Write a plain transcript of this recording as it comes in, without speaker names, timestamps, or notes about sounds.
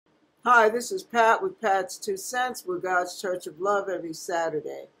Hi, this is Pat with Pat's Two Cents with God's Church of Love every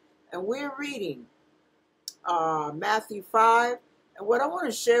Saturday. And we're reading Matthew 5. And what I want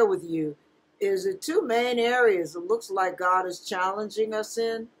to share with you is the two main areas it looks like God is challenging us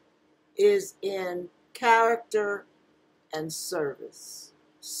in is in character and service,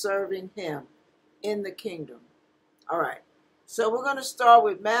 serving Him in the kingdom. All right. So we're going to start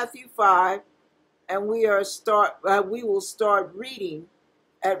with Matthew 5, and we will start reading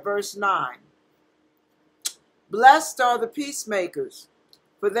at verse 9. Blessed are the peacemakers,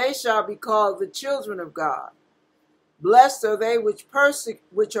 for they shall be called the children of God. Blessed are they which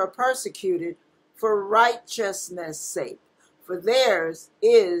are persecuted for righteousness' sake, for theirs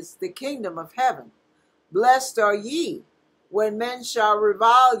is the kingdom of heaven. Blessed are ye when men shall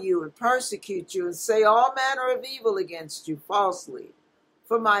revile you and persecute you and say all manner of evil against you falsely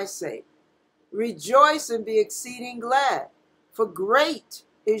for my sake. Rejoice and be exceeding glad, for great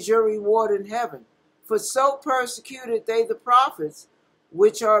is your reward in heaven. For so persecuted they the prophets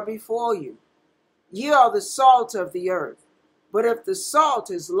which are before you. Ye are the salt of the earth. But if the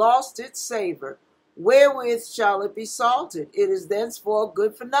salt is lost its savor, wherewith shall it be salted? It is thenceforth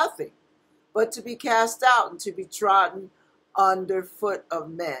good for nothing, but to be cast out and to be trodden under foot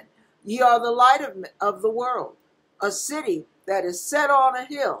of men. Ye are the light of the world. A city that is set on a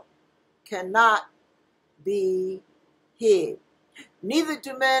hill cannot be hid. Neither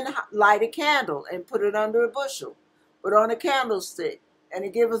do men light a candle and put it under a bushel, but on a candlestick, and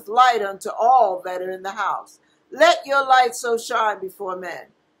it giveth light unto all that are in the house. Let your light so shine before men,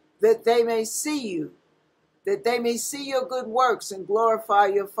 that they may see your good works and glorify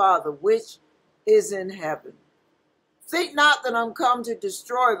your Father which is in heaven. Think not that I'm come to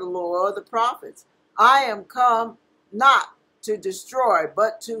destroy the law or the prophets. I am come not to destroy,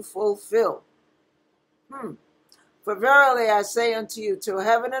 but to fulfill. For verily I say unto you, till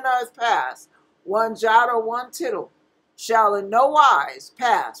heaven and earth pass, one jot or one tittle shall in no wise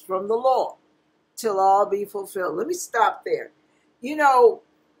pass from the law, till all be fulfilled. Let me stop there. You know,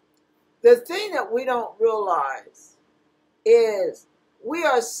 the thing that we don't realize is we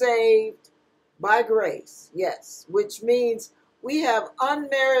are saved by grace, yes, which means we have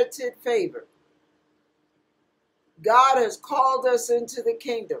unmerited favor. God has called us into the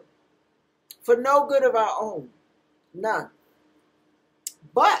kingdom for no good of our own. None.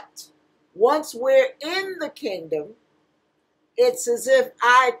 But once we're in the kingdom, it's as if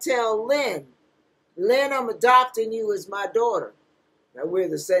I tell Lynn, I'm adopting you as my daughter. Now, we're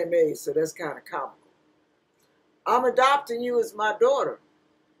the same age, so that's kind of comical. I'm adopting you as my daughter.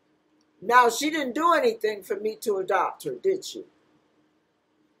 Now, she didn't do anything for me to adopt her, did she?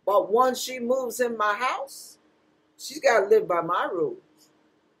 But once she moves in my house, she's got to live by my rules.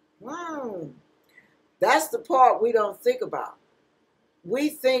 That's the part we don't think about. We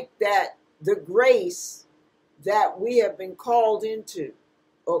think that the grace that we have been called into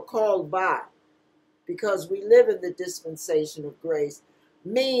or called by, because we live in the dispensation of grace,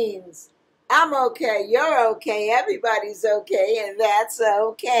 means I'm okay, you're okay, everybody's okay, and that's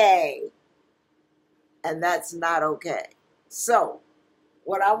okay. And that's not okay. So,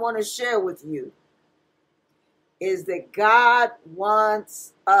 what I want to share with you is that God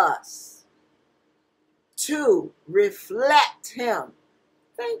wants us to reflect Him.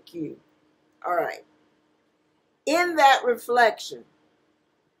 Thank you. All right. In that reflection,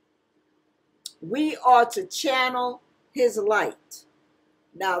 we are to channel His light.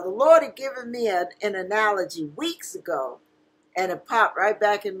 Now, the Lord had given me an analogy weeks ago, and it popped right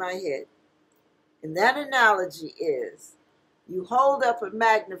back in my head. And that analogy is, you hold up a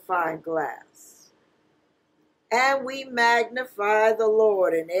magnifying glass, and we magnify the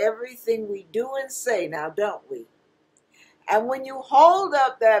Lord in everything we do and say, now don't we? And when you hold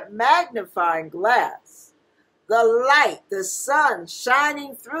up that magnifying glass, the light, the sun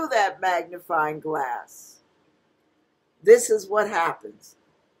shining through that magnifying glass, this is what happens.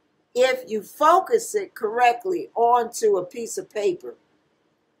 If you focus it correctly onto a piece of paper,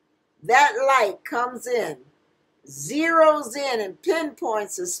 that light comes in, zeroes in, and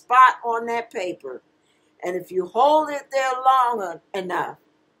pinpoints a spot on that paper. And if you hold it there long enough,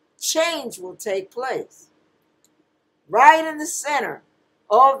 change will take place. Right in the center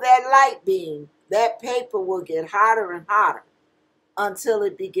of that light beam, that paper will get hotter and hotter until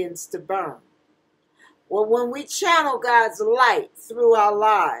it begins to burn. Well, when we channel God's light through our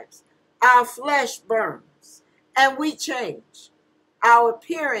lives, our flesh burns and we change. Our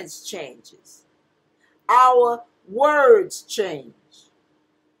appearance changes. Our words change.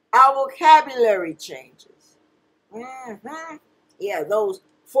 Our vocabulary changes. Yeah, those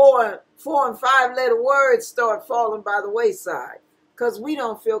four and five letter words start falling by the wayside because we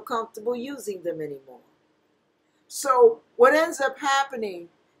don't feel comfortable using them anymore. So what ends up happening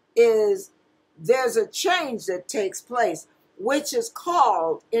is there's a change that takes place, which is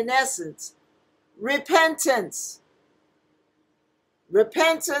called, in essence, repentance.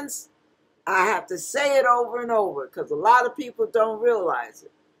 Repentance, I have to say it over and over because a lot of people don't realize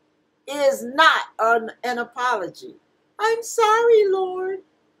it, is not an apology. I'm sorry, Lord.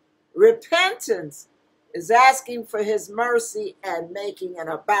 Repentance is asking for his mercy and making an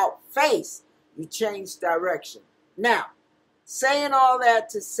about face. You change direction. Now, saying all that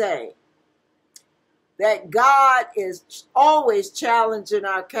to say that God is always challenging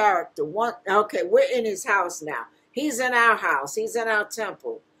our character. Okay, we're in his house now. He's in our house. He's in our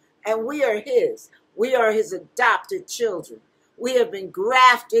temple. And we are his. We are his adopted children. We have been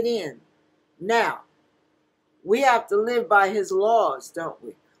grafted in. Now, we have to live by his laws, don't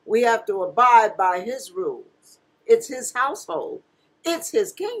we? We have to abide by his rules. It's his household. It's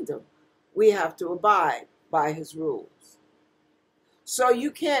his kingdom. We have to abide by his rules. So you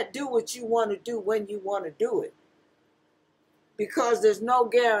can't do what you want to do when you want to do it, because there's no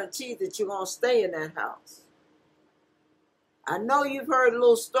guarantee that you're going to stay in that house. I know you've heard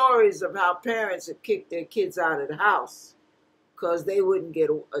little stories of how parents have kicked their kids out of the house because they wouldn't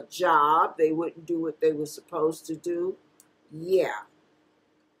get a job. They wouldn't do what they were supposed to do. Yeah.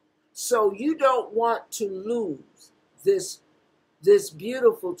 So you don't want to lose this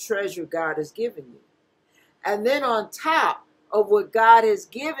beautiful treasure God has given you. And then on top of what God has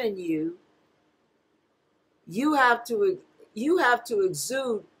given you, you have to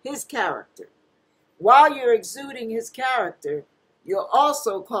exude his character. While you're exuding his character, you're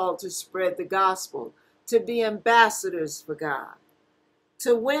also called to spread the gospel, to be ambassadors for God,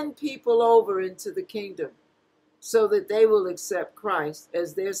 to win people over into the kingdom so that they will accept Christ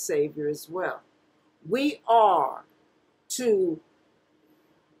as their Savior as well. We are to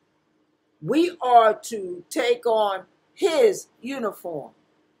take on his uniform,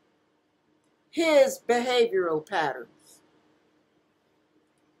 his behavioral patterns.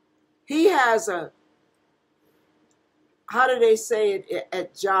 He has how do they say it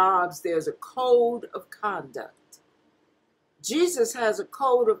at jobs? There's a code of conduct. Jesus has a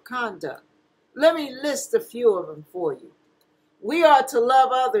code of conduct. Let me list a few of them for you. We are to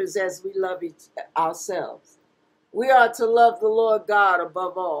love others as we love ourselves. We are to love the Lord God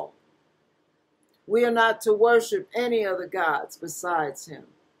above all. We are not to worship any other gods besides him.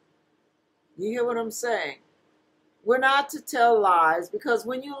 You hear what I'm saying? We're not to tell lies, because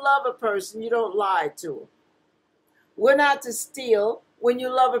when you love a person, you don't lie to them. We're not to steal. When you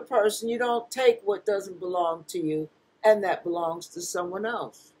love a person, you don't take what doesn't belong to you and that belongs to someone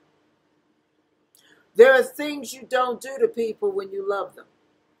else. There are things you don't do to people when you love them.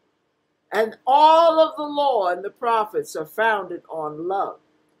 And all of the law and the prophets are founded on love.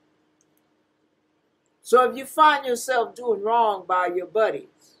 So if you find yourself doing wrong by your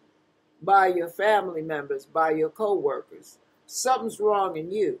buddies, by your family members, by your co-workers, something's wrong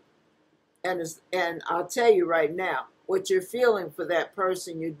in you. And I'll tell you right now, what you're feeling for that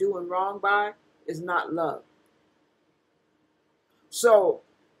person you're doing wrong by is not love. So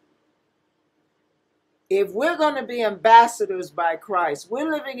if we're going to be ambassadors by Christ,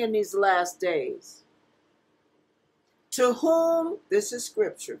 we're living in these last days. To whom, this is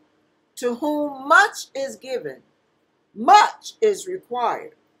scripture, to whom much is given, much is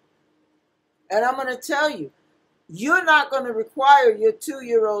required. And I'm going to tell you, you're not going to require your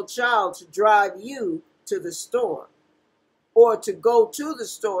 2-year-old child to drive you to the store or to go to the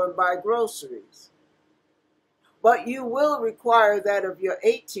store and buy groceries. But you will require that of your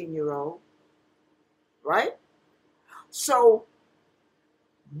 18-year-old, right? So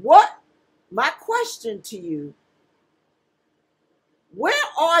my question to you, where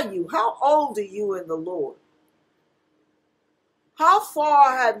are you? How old are you in the Lord? How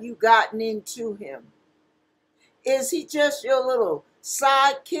far have you gotten into him? Is he just your little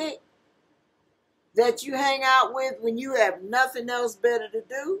sidekick that you hang out with when you have nothing else better to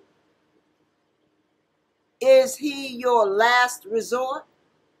do? Is he your last resort?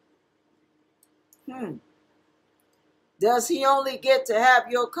 Does he only get to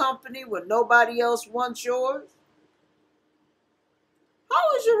have your company when nobody else wants yours?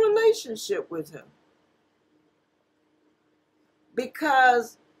 How is your relationship with him?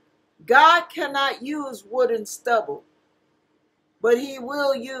 Because God cannot use wood and stubble, but he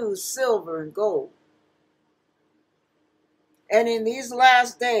will use silver and gold. And in these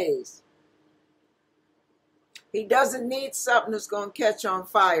last days, he doesn't need something that's going to catch on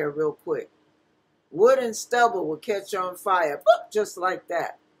fire real quick. Wood and stubble will catch on fire, just like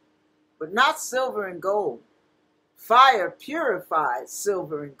that. But not silver and gold. Fire purifies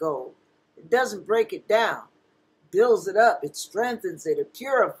silver and gold. It doesn't break it down, it builds it up, it strengthens it, it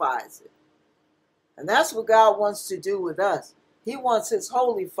purifies it. And that's what God wants to do with us. He wants his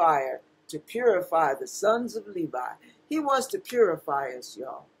holy fire to purify the sons of Levi. He wants to purify us,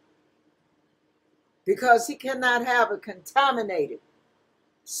 y'all. Because he cannot have a contaminated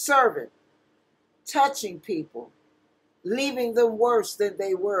servant touching people, leaving them worse than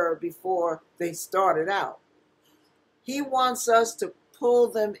they were before they started out. He wants us to pull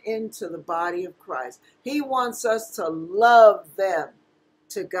them into the body of Christ. He wants us to love them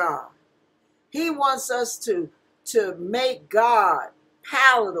to God. He wants us to make God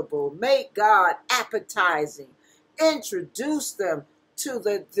palatable, make God appetizing, introduce them to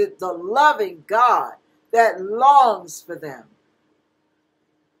the loving God that longs for them.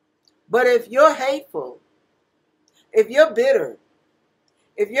 But if you're hateful, if you're bitter,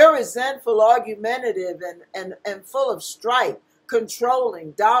 if you're resentful, argumentative, and full of strife,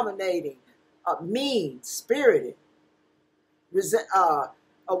 controlling, dominating, mean-spirited,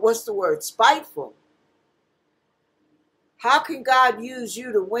 spiteful, how can God use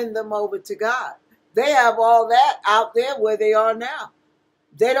you to win them over to God? They have all that out there where they are now.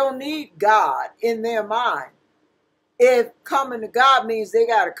 They don't need God in their mind. If coming to God means they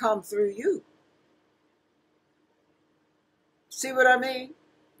got to come through you. See what I mean?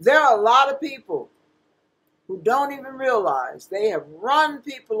 There are a lot of people who don't even realize they have run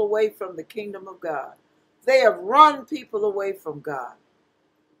people away from the kingdom of God. They have run people away from God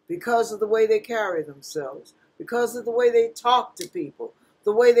because of the way they carry themselves, because of the way they talk to people,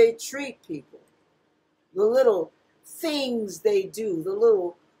 the way they treat people, the little things they do, the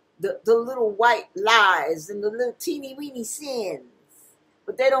little white lies and the little teeny weeny sins.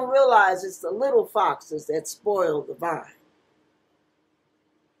 But they don't realize it's the little foxes that spoil the vine.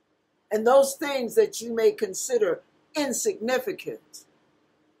 And those things that you may consider insignificant,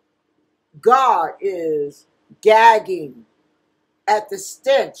 God is gagging at the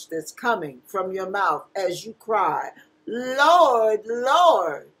stench that's coming from your mouth as you cry, Lord,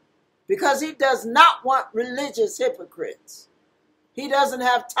 Lord, because he does not want religious hypocrites. He doesn't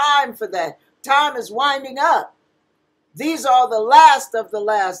have time for that. Time is winding up. These are the last of the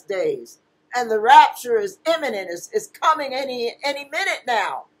last days, and the rapture is imminent. It's coming any minute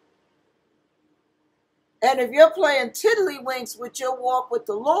now. And if you're playing tiddlywinks with your walk with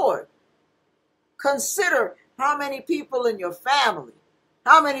the Lord, consider how many people in your family,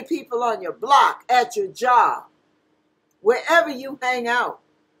 how many people on your block, at your job, wherever you hang out,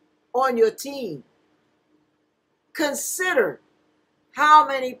 on your team. Consider how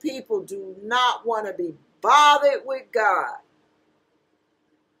many people do not want to be bothered with God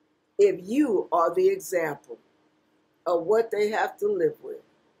if you are the example of what they have to live with,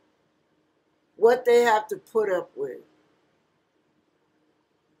 what they have to put up with.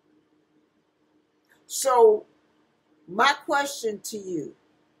 So my question to you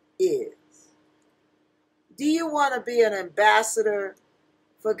is, do you want to be an ambassador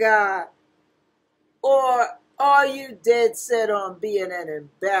for God, or are you dead set on being an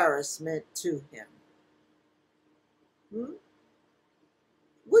embarrassment to him?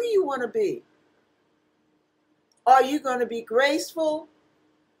 What do you want to be? Are you going to be graceful,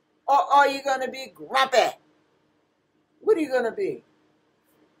 or are you going to be grumpy? What are you going to be?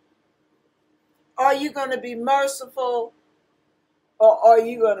 Are you going to be merciful, or are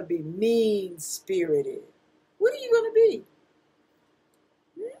you going to be mean-spirited? What are you going to be?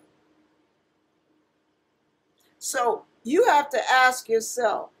 So you have to ask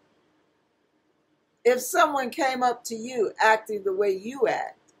yourself, if someone came up to you acting the way you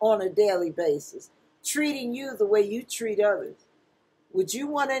act on a daily basis, treating you the way you treat others, would you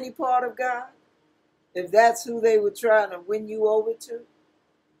want any part of God? If that's who they were trying to win you over to?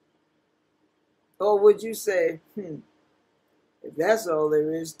 Or would you say, if that's all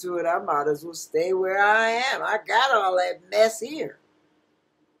there is to it, I might as well stay where I am. I got all that mess here.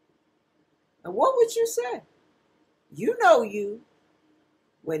 And what would you say? You know you.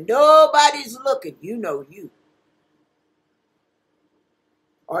 When nobody's looking, you know you.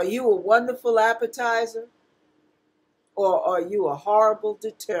 Are you a wonderful appetizer, or are you a horrible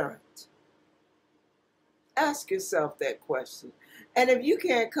deterrent? Ask yourself that question. And if you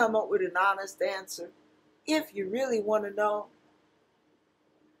can't come up with an honest answer, if you really want to know,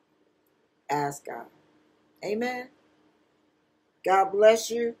 ask God. Amen. God bless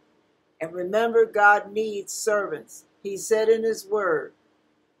you. And remember, God needs servants. He said in his word,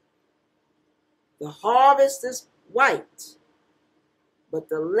 the harvest is white, but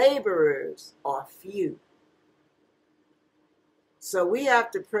the laborers are few. So we have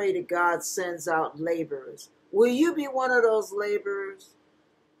to pray that God sends out laborers Will you be one of those laborers?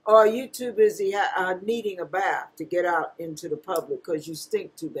 Or are you too busy needing a bath to get out into the public because you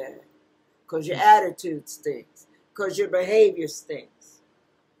stink too bad? Because your attitude stinks? Because your behavior stinks?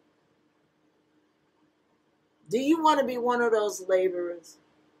 Do you want to be one of those laborers?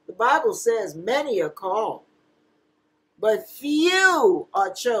 The Bible says many are called, but few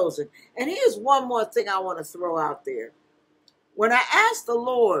are chosen. And here's one more thing I want to throw out there. When I asked the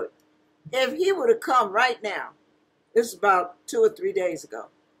Lord if he were to come right now, this is about 2 or 3 days ago,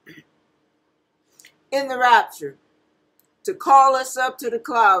 in the rapture, to call us up to the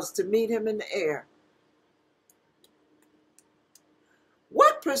clouds to meet him in the air,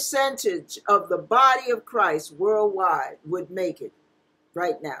 what percentage of the body of Christ worldwide would make it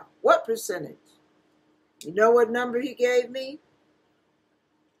right now? What percentage? You know what number he gave me?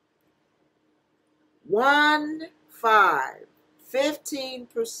 15%.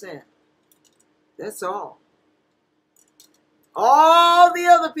 That's all. All the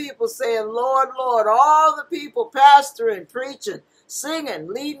other people saying, Lord, Lord, all the people pastoring, preaching, singing,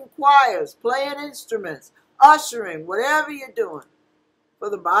 leading choirs, playing instruments, ushering, whatever you're doing for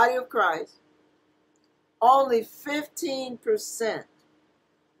the body of Christ, only 15%.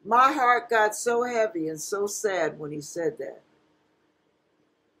 My heart got so heavy and so sad when he said that.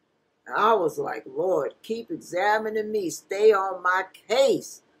 And I was like, Lord, keep examining me. Stay on my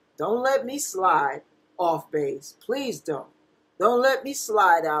case. Don't let me slide off base. Please don't. Don't let me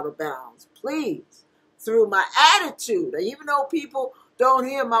slide out of bounds. Please. Through my attitude. Even though people don't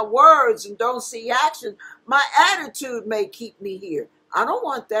hear my words and don't see action, my attitude may keep me here. I don't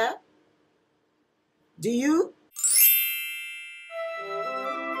want that. Do you?